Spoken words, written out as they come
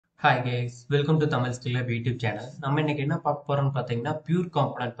Hi guys, welcome to Tamil Skill Lab YouTube channel. நம்ம இன்னைக்கு என்ன பார்க்க போறோம்னு பார்த்தீங்கன்னா பியூர்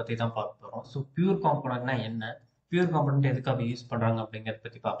காம்பனன்ட் பத்தி தான் பார்க்க போறோம். ஸோ பியூர் காம்பனன்ட்னா என்ன, பியூர் காம்பனன்ட் எதுக்காக யூஸ் பண்றாங்க அப்படிங்கறத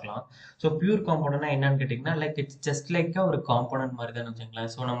பத்தி பார்க்கலாம். ஸோ பியூர் காம்பனன்ட்னா என்னன்னு கேட்டீங்கன்னா இட்ஸ் ஜஸ்ட் லைக் ஒரு காம்பனன்ட் மாதிரி தான் வச்சுங்களேன்.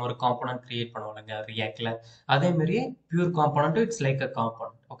 ஸோ நம்ம ஒரு காம்பனன்ட் கிரியேட் பண்ணுவோம்ங்க ரியாக்ட்ல, அதே மாதிரியே pure component it's like a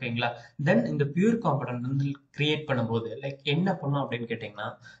component. ஓகேங்களா? தென் இந்த பியூர் காம்பனன்ட் வந்து கிரியேட் பண்ணும்போது என்ன பண்ணும் அப்படின்னு கேட்டீங்கன்னா,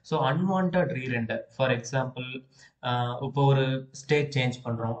 so unwanted re-render for example இப்போ ஒரு ஸ்டேட் சேஞ்ச்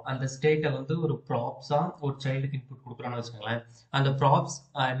பண்றோம், அந்த ஸ்டேட்டை வந்து ஒரு ப்ராப்ஸா ஒரு சைல்டுக்கு இன்புட் கொடுக்குறோம்னு வச்சுக்கோங்களேன். அந்த ப்ராப்ஸ்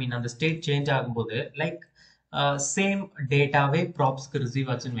அந்த ஸ்டேட் சேஞ்ச் ஆகும்போது சேம் டேட்டாவே ப்ராப்ஸ்க்கு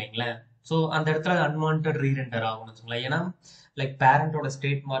ரிசீவ் ஆச்சுன்னு வைங்களேன். ஸோ அந்த இடத்துல அன்வான்ட் ரீரெண்டர் ஆகும்னு வச்சுக்கோங்களேன். ஏன்னா பேரண்டோட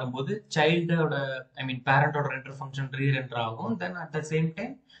ஸ்டேட் மாறும்போது சைல்டோட பேரண்டோட ரெண்டர் ஃபங்க்ஷன் ரீரெண்டர் ஆகும். தென் at the same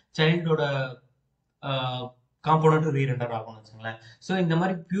time சைல்டோட component re-render ஆகும்னு வச்சுங்களேன். ஸோ இந்த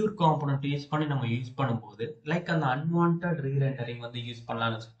மாதிரி பியூர் காம்போனன்ட் யூஸ் பண்ணி நம்ம யூஸ் பண்ணும்போது அந்த அன்வான்ட் ரீரெண்டரிங் வந்து யூஸ்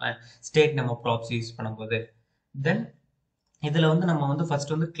பண்ணலாம்னு வச்சுக்கோங்களேன், ஸ்டேட் நம்ம ப்ராப்ஸ் யூஸ் பண்ணும்போது. தென் இதுல வந்து நம்ம வந்து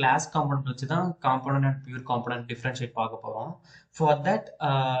ஃபர்ஸ்ட் வந்து கிளாஸ் காம்போனன்ட் வச்சு தான் component and pure component differentiate பார்க்க போறோம். ஃபார் தட்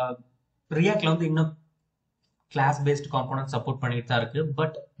ரியாக்ட்ல வந்து இன்னும் கிளாஸ் பேஸ்ட் காம்போனன்ட் சப்போர்ட் பண்ணிட்டு தான் இருக்கு,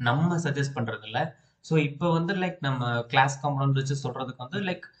 பட் நம்ம சஜஸ்ட் பண்றது இல்லை. ஸோ இப்போ வந்து நம்ம கிளாஸ் காம்போனன்ட் வச்சு சொல்றதுக்கு வந்து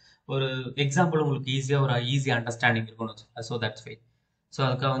ஒரு எக்ஸாம்பிள் உங்களுக்கு ஈஸி அண்டர்ஸ்டாண்டிங் இருக்கும்னு வச்சுக்கோங்க. So that's fine. ஸோ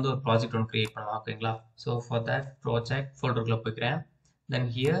அதுக்காக வந்து ஒரு ப்ராஜெக்ட் ஒன்று கிரியேட் பண்ணலாம். ஓகேங்களா? ஸோ ஃபார் தட் ப்ராஜெக்ட் ஃபோல்டருக்குள்ள போய்க்கிறேன். தென்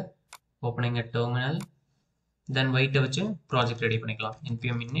ஹியர் ஓப்பனிங் அ டெர்மினல், தென் வெயிட்டை வச்சு ப்ராஜெக்ட் ரெடி பண்ணிக்கலாம்.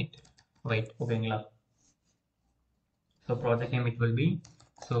 npm init wait. ஓகேங்களா? So project name it will be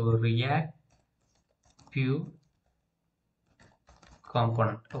react pure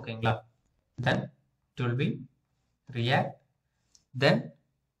component. ஓகேங்களா? தென் it will be react, then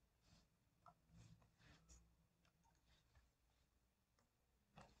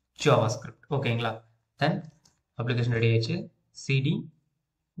JavaScript. ஓகேங்களா? தென் அப்ளிகேஷன் ரெடி ஆயிடுச்சு. cd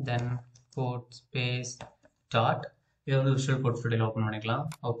then port space dot, இது வந்து visual code ஸ்டுடியோல open பண்ணிக்கலாம்.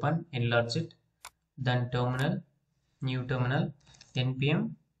 Open, enlarge it, then terminal, new terminal, npm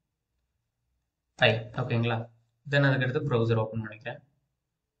i. ஓகேங்களா? தென் அதுக்கு அடுத்து browser open பண்ணிக்கிறேன்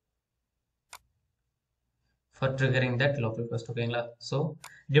for triggering that local host. ஓகேங்களா? ஸோ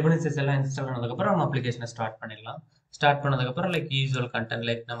டிபெண்டன்சிஸ் எல்லாம் இன்ஸ்டால் பண்ணதுக்கப்புறம் நம்ம அப்ளிகேஷனை ஸ்டார்ட் பண்ணிடலாம். ஸ்டார்ட் பண்ணதுக்கப்புறம் யூஸ்வல்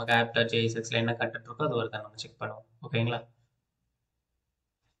கண்டென்ட் நமக்கு app.jsxல என்ன கண்டென்ட் இருக்கோ அது வருதான் நம்ம செக் பண்ணுவோம். ஓகேங்களா?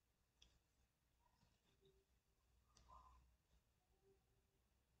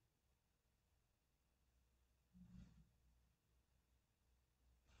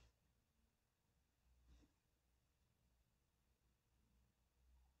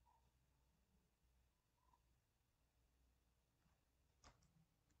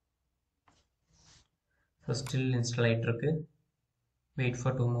 ஸோ ஸ்டில் இன்ஸ்டால் ஆகிட்டு இருக்கு. Wait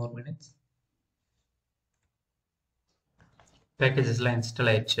for 2 more minutes. பேக்கேஜஸ்லாம் install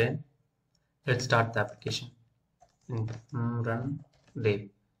ஆயிடுச்சு. Let's start the application. Run Dave.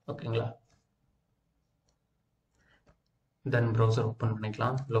 ஓகேங்களா? தென் ப்ரௌசர் ஓப்பன்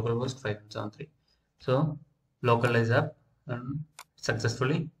பண்ணிக்கலாம். Local host 5173. So localize app and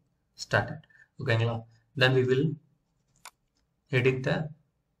successfully started. ஓகேங்களா? தென் we will edit the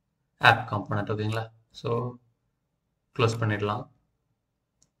app component. ஓகேங்களா? So close பண்ணிடலாம்.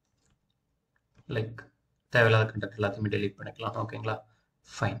 தேவையில்லாத content எல்லாத்தையுமே டெலீட் பண்ணிக்கலாம். ஓகேங்களா?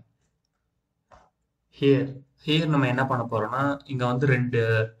 ஃபைன். ஹியர் நம்ம என்ன பண்ண போறோம்னா, இங்க வந்து 2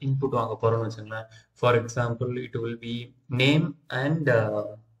 இன்புட் வாங்க போறோம்னு வச்சுங்களேன். For example it will be name and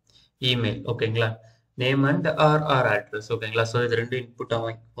email. ஓகேங்களா? Name and R address. ஓகேங்களா? ஸோ இது 2 இன்புட்டா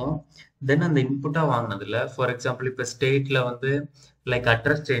வாங்கிப்போம். தென் அந்த இன்புட்டா வாங்கினதுல ஃபார் எக்ஸாம்பிள் இப்போ ஸ்டேட்ல வந்து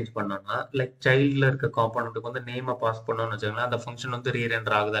அட்ரஸ் சேஞ்ச் பண்ணோம்னா சைல்ட்ல இருக்க காம்போனன்ட்டுக்கு வந்து நேமை பாஸ் பண்ணோம்னு வச்சுக்கோங்களேன். அந்த ஃபங்க்ஷன் வந்து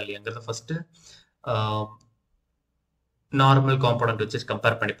ரீரெண்டர் ஆகுதா இல்லையாங்கிறத ஃபர்ஸ்ட் நார்மல் காம்போனன்ட் வச்சு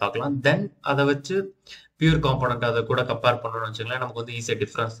கம்பேர் பண்ணி பார்க்கலாம். தென் அதை வச்சு பியூர் காம்போனன்ட் அதை கூட கம்பேர் பண்ணணும்னு வச்சுக்கோங்களேன். நமக்கு வந்து ஈஸியாக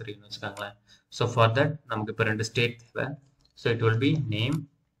டிஃப்ரென்ஸ் தெரியும்னு வச்சுக்கோங்களேன். ஸோ ஃபார் தட் நமக்கு இப்போ 2 ஸ்டேட் தேவை. So it will be name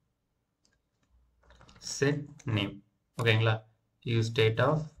set name. ஓகேங்களா? Use state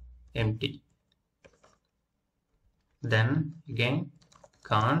of empty. Then again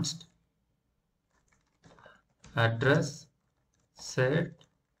const address set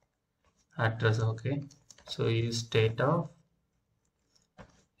address. okay, so use state of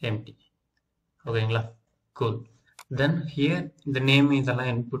empty. ஓகேங்களா? cool. then here இந்த name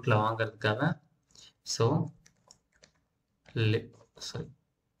இதெல்லாம் இன்புட்ல வாங்குறதுக்காக so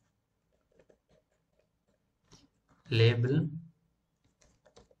label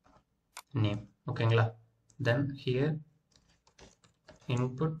name. ஓகேங்களா? then here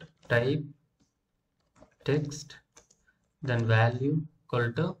input type text, then value equal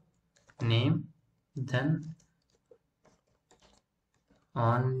to name, then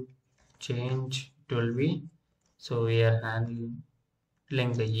on change it will be, so we are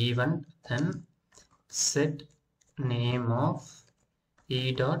handling the event, then set name of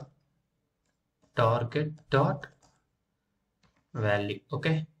e dot target dot value.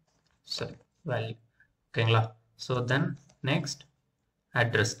 Okay, sorry, value. Okay, so then next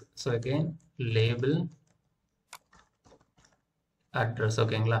address, so again label address.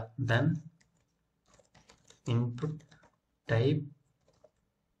 Okay, then input type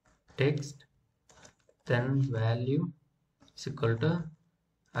text, then value is equal to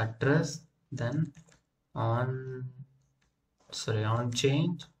address, then on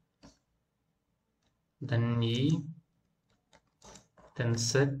change, then e, then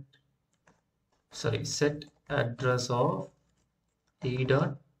set address of e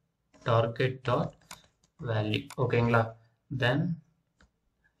dot target dot value. Okay, then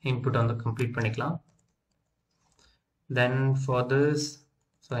input on the complete பண்ணிக்கலாம். Then for this,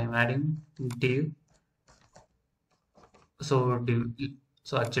 so I'm adding div, so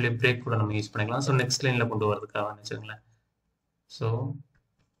actually break கூட நம்ம use பண்ணிக்கலாம். so next lineல கொண்டு வரதுக்காக வெச்சுங்களேன். so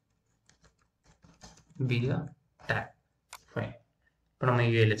be a tag, fine. இப்போ நம்ம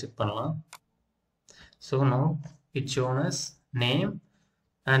UIல check பண்ணலாம். so now it shown as name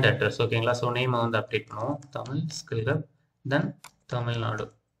and address. ஓகேங்களா, so name வந்து அப்டேட் பண்ணுவோம், Tamil skill hub, then Tamil Nadu.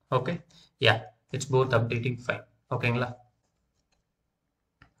 okay, yeah, it's both updating fine. ஓகேங்களா,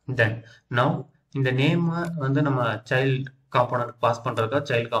 then now இந்த நேம் வந்து நம்ம child component பாஸ் பண்றதுக்கு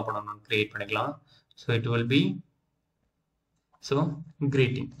child component கிரியேட் பண்ணிக்கலாம். so it will be so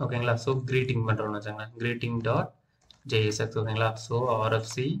greeting. ஓகேங்களா, so greeting பண்றோம்னு வெச்சங்க, greeting.js. ஓகேங்களா, so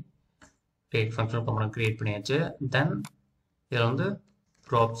rfc take function component create பண்ணியாச்சு. then இதுல வந்து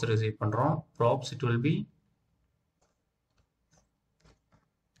props receive பண்றோம். props it will be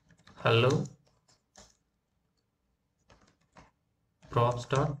hello props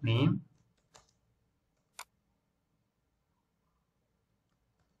dot name,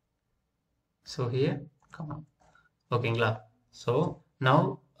 so here come on. ஓகேங்களா, so now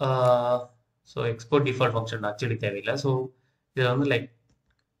so export default function actually தேவையில்லை. so இது வந்து like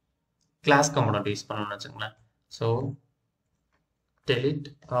class component யூஸ் பண்ணணும்னு வெச்சுங்களேன். so delete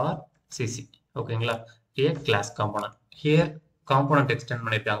or cc. ஓகேங்களா, here class component, here component extend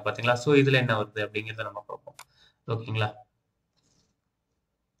பண்ணிருக்காங்க பாத்தீங்களா. so இதுல என்ன வருது அப்படிங்கறத நம்ம பார்ப்போம். ஓகேங்களா,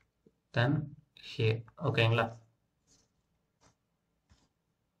 then here. ஓகேங்களா,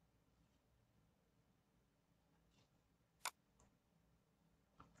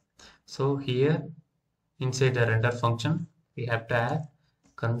 so here inside the render function we have to add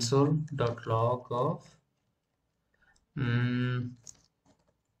console.log of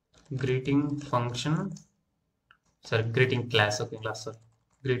greeting function, sorry, greeting class. ஓகேங்களா, sorry,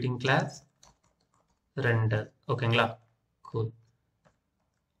 greeting class render. ஓகேங்களா, cool,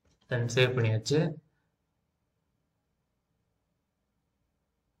 then save பண்ணியாச்சு.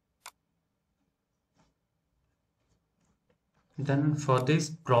 then for this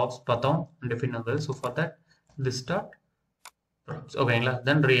props பார்த்தோம் define ஆகுது. so for that this dot props. ஓகேங்களா,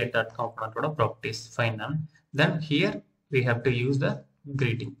 then react.component ஓட properties fine. then here we have to use the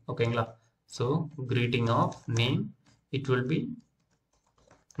greeting. ஓகேங்களா, so greeting of name it will be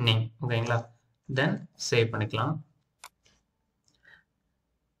name. ஓகேங்களா, then save பண்ணிக்கலாம்.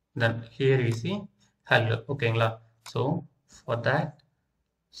 then here you see hello. ஓகேங்களா, so for that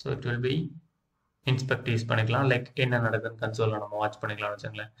so it will be inspect use பண்ணிக்கலாம், like என்ன நடக்குதுன்னு கன்சோல்ல நம்ம watch பண்ணிக்கலாம்னு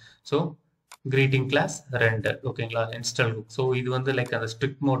வெச்சுங்களேன். so greeting class render. ஓகேங்களா, install hook. so இது வந்து லைக் அந்த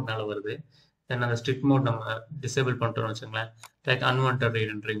strict மோட்னால வருது. then அந்த strict mode நம்ம disable பண்ணிட்டோம்னு வெச்சுங்களேன், லைக் unwanted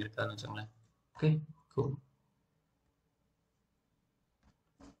re-rendering இருக்காதுன்னு வெச்சுங்களேன். okay, cool.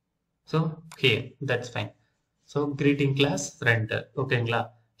 so here that's fine. so greeting class render. ஓகேங்களா,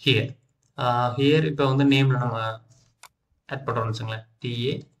 here இப்போ வந்து நேம்ல நம்ம ஆட் பண்றோம்னு வெச்சுங்களேன்,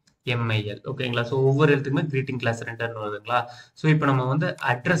 TAMIL. ஓகேங்களா, ஸோ ஒவ்வொரு இடத்துக்குமே greeting class ரெண்டர்னு வருதுங்களா. ஸோ இப்போ நம்ம வந்து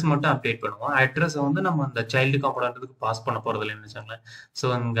அட்ரஸ் மட்டும் அப்டேட் பண்ணுவோம். அட்ரஸை வந்து நம்ம அந்த சைல்டு காம்பனன்ட்டுக்கு பாஸ் பண்ண போறது இல்லைன்னு வச்சுக்கோங்களேன். ஸோ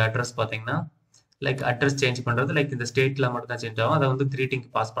இங்கே அட்ரஸ் பார்த்தீங்கன்னா லைக் அட்ரஸ் சேஞ்ச் பண்ணுறது லைக் இந்த ஸ்டேட்ல மட்டும் தான் சேஞ்ச் ஆகும், அதை வந்து greeting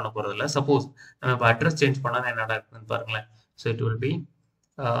பாஸ் பண்ண போறது இல்லை. சப்போஸ் நம்ம இப்போ அட்ரஸ் சேஞ்ச் பண்ணால் என்ன நடக்குதுன்னு பாருங்களேன். So it will be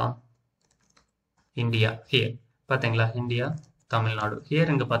India. Here பார்த்தீங்களா, இந்தியா தமிழ்நாடு. ஹியர்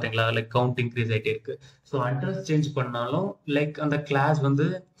இங்கே பார்த்தீங்களா லைக் கவுண்ட் இன்க்ரீஸ் ஆகிட்டே இருக்கு. ஸோ அட்ரஸ் சேஞ்ச் பண்ணாலும் லைக் அந்த கிளாஸ் வந்து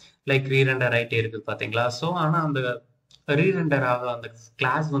லைக் ரீரெண்டர் ஆகிட்டே இருக்கு பார்த்தீங்களா. ஸோ ஆனால் அந்த ரீரெண்டர் ஆக அந்த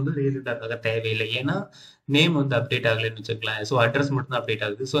கிளாஸ் வந்து ரீரெண்டர் ஆக தேவையில்லை, ஏன்னா நேம் வந்து அப்டேட் ஆகலைன்னு வச்சுக்கலாம். ஸோ அட்ரஸ் மட்டும் தான் அப்டேட்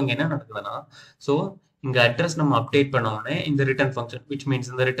ஆகுது. ஸோ இங்கே என்ன நடக்குதுன்னா, ஸோ இங்கே அட்ரஸ் நம்ம அப்டேட் பண்ண உடனே இந்த ரிட்டர்ன் ஃபங்க்ஷன் விச்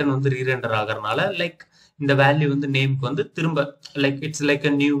மீன்ஸ் இந்த ரிட்டர்ன் வந்து ரீரெண்டர் ஆகிறதுனால லைக் இந்த வேல்யூ வந்து நேமுக்கு வந்து திரும்ப like it's like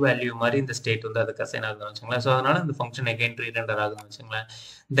a new value மாதிரி இந்த ஸ்டேட் வந்து அதுக்கு அசைன் ஆகுதுன்னு வச்சுங்களேன். ஸோ அதனால இந்த ஃபங்க்ஷன் அகைன் ரீரெண்டர் ஆகுதுன்னு வச்சுங்களேன்.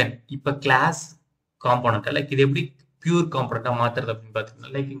 தென் இப்போ கிளாஸ் காம்போனன்ட் லைக் இது எப்படி பியூர் காம்போனண்ட்டாக மாற்றுறது அப்படின்னு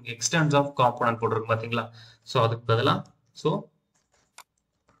பார்த்தீங்கன்னா லைக் இங்கே எக்ஸ்டென்ஸ் ஆஃப் காம்போனன்ட் போட்டிருக்கு பார்த்தீங்களா. ஸோ அதுக்கு பதிலாக ஸோ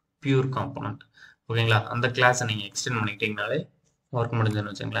பியூர் காம்போனன்ட் ஓகேங்களா. அந்த கிளாஸை நீங்கள் எக்ஸ்டெண்ட் பண்ணிக்கிட்டீங்கனாலே ஒர்க்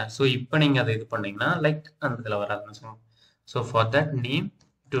முடிஞ்சுன்னு வச்சுங்களேன். ஸோ இப்போ நீங்கள் அதை இது பண்ணீங்கன்னா லைக் அந்த இதில் வராதுன்னு வச்சுக்கோங்க. So for that name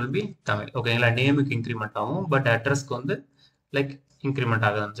it will be Tamil ஓகேங்களா. நேமுக்கு இன்க்ரிமெண்ட் ஆகும் பட் அட்ரஸ்க்கு வந்து லைக் இன்க்ரிமெண்ட்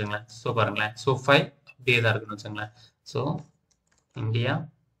ஆகுதுன்னு வச்சுங்களேன். ஸோ பாருங்களேன். ஸோ 5 அப்படியே தான் இருக்குன்னு வச்சுங்களேன். So India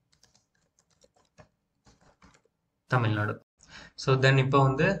Tamil Nadu. So then இப்போ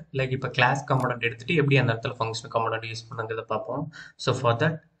வந்து லைக் இப்போ கிளாஸ் காம்போனன்ட் எடுத்துகிட்டு எப்படி அந்த இடத்துல ஃபங்க்ஷன் காம்போனன்ட் யூஸ் பண்ணுங்கிறத பார்ப்போம். ஸோ ஃபார்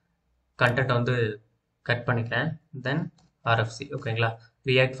தட் கண்டென்ட் வந்து கட் பண்ணிக்கிறேன். தென் ஆர்எஃப்சி ஓகேங்களா.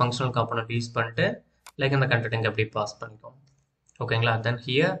 ரியாக்ட் ஃபங்க்ஷனல் காம்போனன்ட் யூஸ் பண்ணிட்டு லைக் அந்த கண்டென்ட் இங்கே அப்படி பாஸ் பண்ணிக்கும் ஓகேங்களா. தென்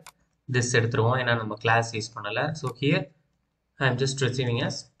ஹியர் திஸ் எடுத்துருவோம் ஏன்னா நம்ம கிளாஸ் யூஸ் பண்ணலை. So here I am just receiving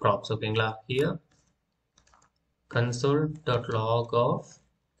as props ஓகேங்களா. Here console.log of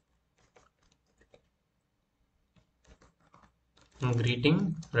greeting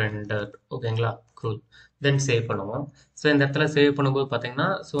render ஓகேங்களா. cool. தென் சேவ் பண்ணுவோம். ஸோ இந்த இடத்துல சேவ் பண்ணும்போது பார்த்தீங்கன்னா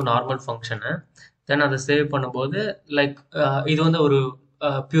ஸோ நார்மல் ஃபங்க்ஷனு தென் அதை சேவ் பண்ணும்போது லைக் இது வந்து ஒரு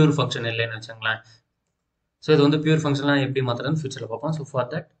பியூர் ஃபங்க்ஷன் இல்லைன்னு வச்சுங்களேன். ஸோ இது வந்து பியூர் ஃபங்க்ஷன்லாம் எப்படி மாற்றுறதுன்னு ஃபியூச்சரில் பார்ப்போம். ஸோ ஃபார்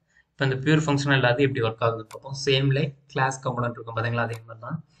தட் இப்போ இந்த பியூர் ஃபங்க்ஷன் எல்லாத்தையும் எப்படி ஒர்க் ஆகுதுன்னு பார்ப்போம். சேம் லைக் கிளாஸ் காம்போனன்ட் இருக்கும் பார்த்தீங்களா அதே மாதிரி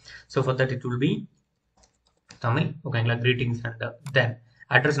தான். So for that it will be Tamil ஓகேங்களா. கிரீட்டிங்ஸ் அண்ட் தென்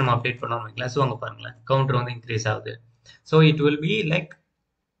அட்ரஸ் நம்ம அப்டேட் பண்ணோம் ஓகேங்களா. ஸோ அங்கே பாருங்களேன் கவுண்டர் வந்து இன்க்ரீஸ் ஆகுது. So it will be like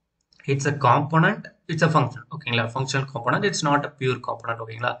it's a component, it's a function ஓகேங்களா. Functional component it's not a pure component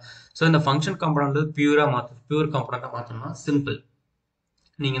ஓகேங்களா. ஸோ இந்த ஃபங்க்ஷன் காம்போனன்ட் வந்து பியூர் காம்போனண்ட்டாக மாற்றணும்னா சிம்பிள்.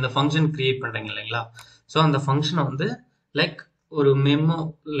 நீங்கள் இந்த ஃபங்க்ஷன் கிரியேட் பண்ணுறீங்க இல்லைங்களா. ஸோ அந்த ஃபங்க்ஷனை வந்து லைக் ஒரு மெமோ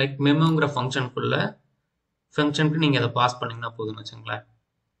லைக் மெமோங்கிற ஃபங்க்ஷனுக்கு நீங்கள் அதை பாஸ் பண்ணிங்கன்னா போதும்னு வச்சுங்களேன்.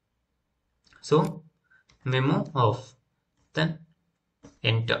 So memo of then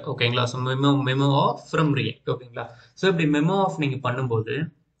enter ஓகேங்களா. So memo off from react ஓகேங்களா. ஸோ இப்படி மெமோ ஆஃப் நீங்கள் பண்ணும்போது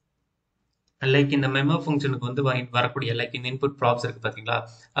லைக் இந்த மெமோ ஃபங்க்ஷனுக்கு வந்து வரக்கூடிய லைக் இந்த இன்புட் ப்ராப்ஸ் இருக்கு பார்த்தீங்களா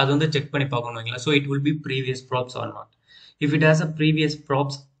அது வந்து செக் பண்ணி பார்க்கணும். So it will be previous props R not. If it has a previous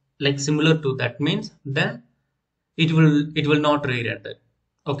props like similar to that means then it will not re-render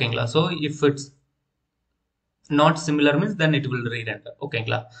ஓகேங்களா. So if it's not similar means then it will re-render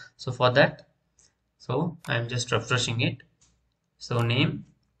ஓகேங்களா. So for that so I am just refreshing it. So name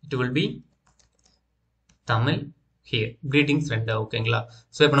it will be Tamil here greetings render ஓகேங்களா.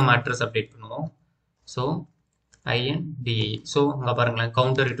 So இப்போ நம்ம address update பண்ணுவோம். So INDA so அங்கே பாருங்களேன்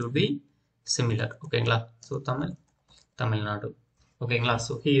counter it will be similar ஓகேங்களா. So Tamil Nadu ஓகேங்களா.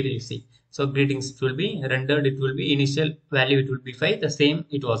 So here you see so greetings it will be rendered, it will be initial value it will be 5 the same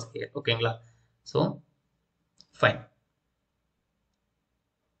it was here ஓகேங்களா. So fine.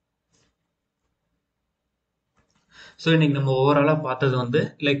 So இன்னைக்கு நம்ம ஓவராலாக பார்த்தது வந்து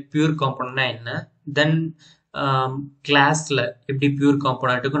like pure காம்போனன்ட்னா என்ன, தென் கிளாஸில் எப்படி பியூர்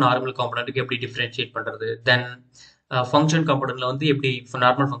காம்போனண்ட்டுக்கும் நார்மல் காம்போனண்ட்டுக்கு எப்படி டிஃப்ரென்ஷியேட் பண்ணுறது, தென் ஃபங்க்ஷன் காம்போனண்ட்ல வந்து எப்படி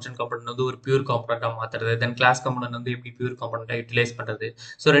நார்மல் ஃபங்க்ஷன் காம்போனண்ட் வந்து ஒரு பியூர் காம்போனண்ட்டாக மாற்றுறது, தென் கிளாஸ் காம்போனண்ட் வந்து எப்படி பியூர் காம்போனண்ட்டாக யூட்டிலைஸ் பண்ணுறது.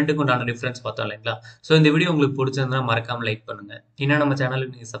 ஸோ ரெண்டுக்கும் உண்டான டிஃப்ரென்ஸ் பார்த்தோம் இல்லைங்களா. ஸோ இந்த வீடியோ உங்களுக்கு பிடிச்சிருந்தா மறக்காமல் லைக் பண்ணுங்கள். இன்னும் நம்ம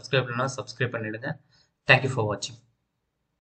சேனலுக்கு நீங்கள் சப்ஸ்கிரைப் பண்ணால் சப்ஸ்கிரைப் பண்ணிவிடுங்க. தேங்க்யூ ஃபார் வாட்சிங்.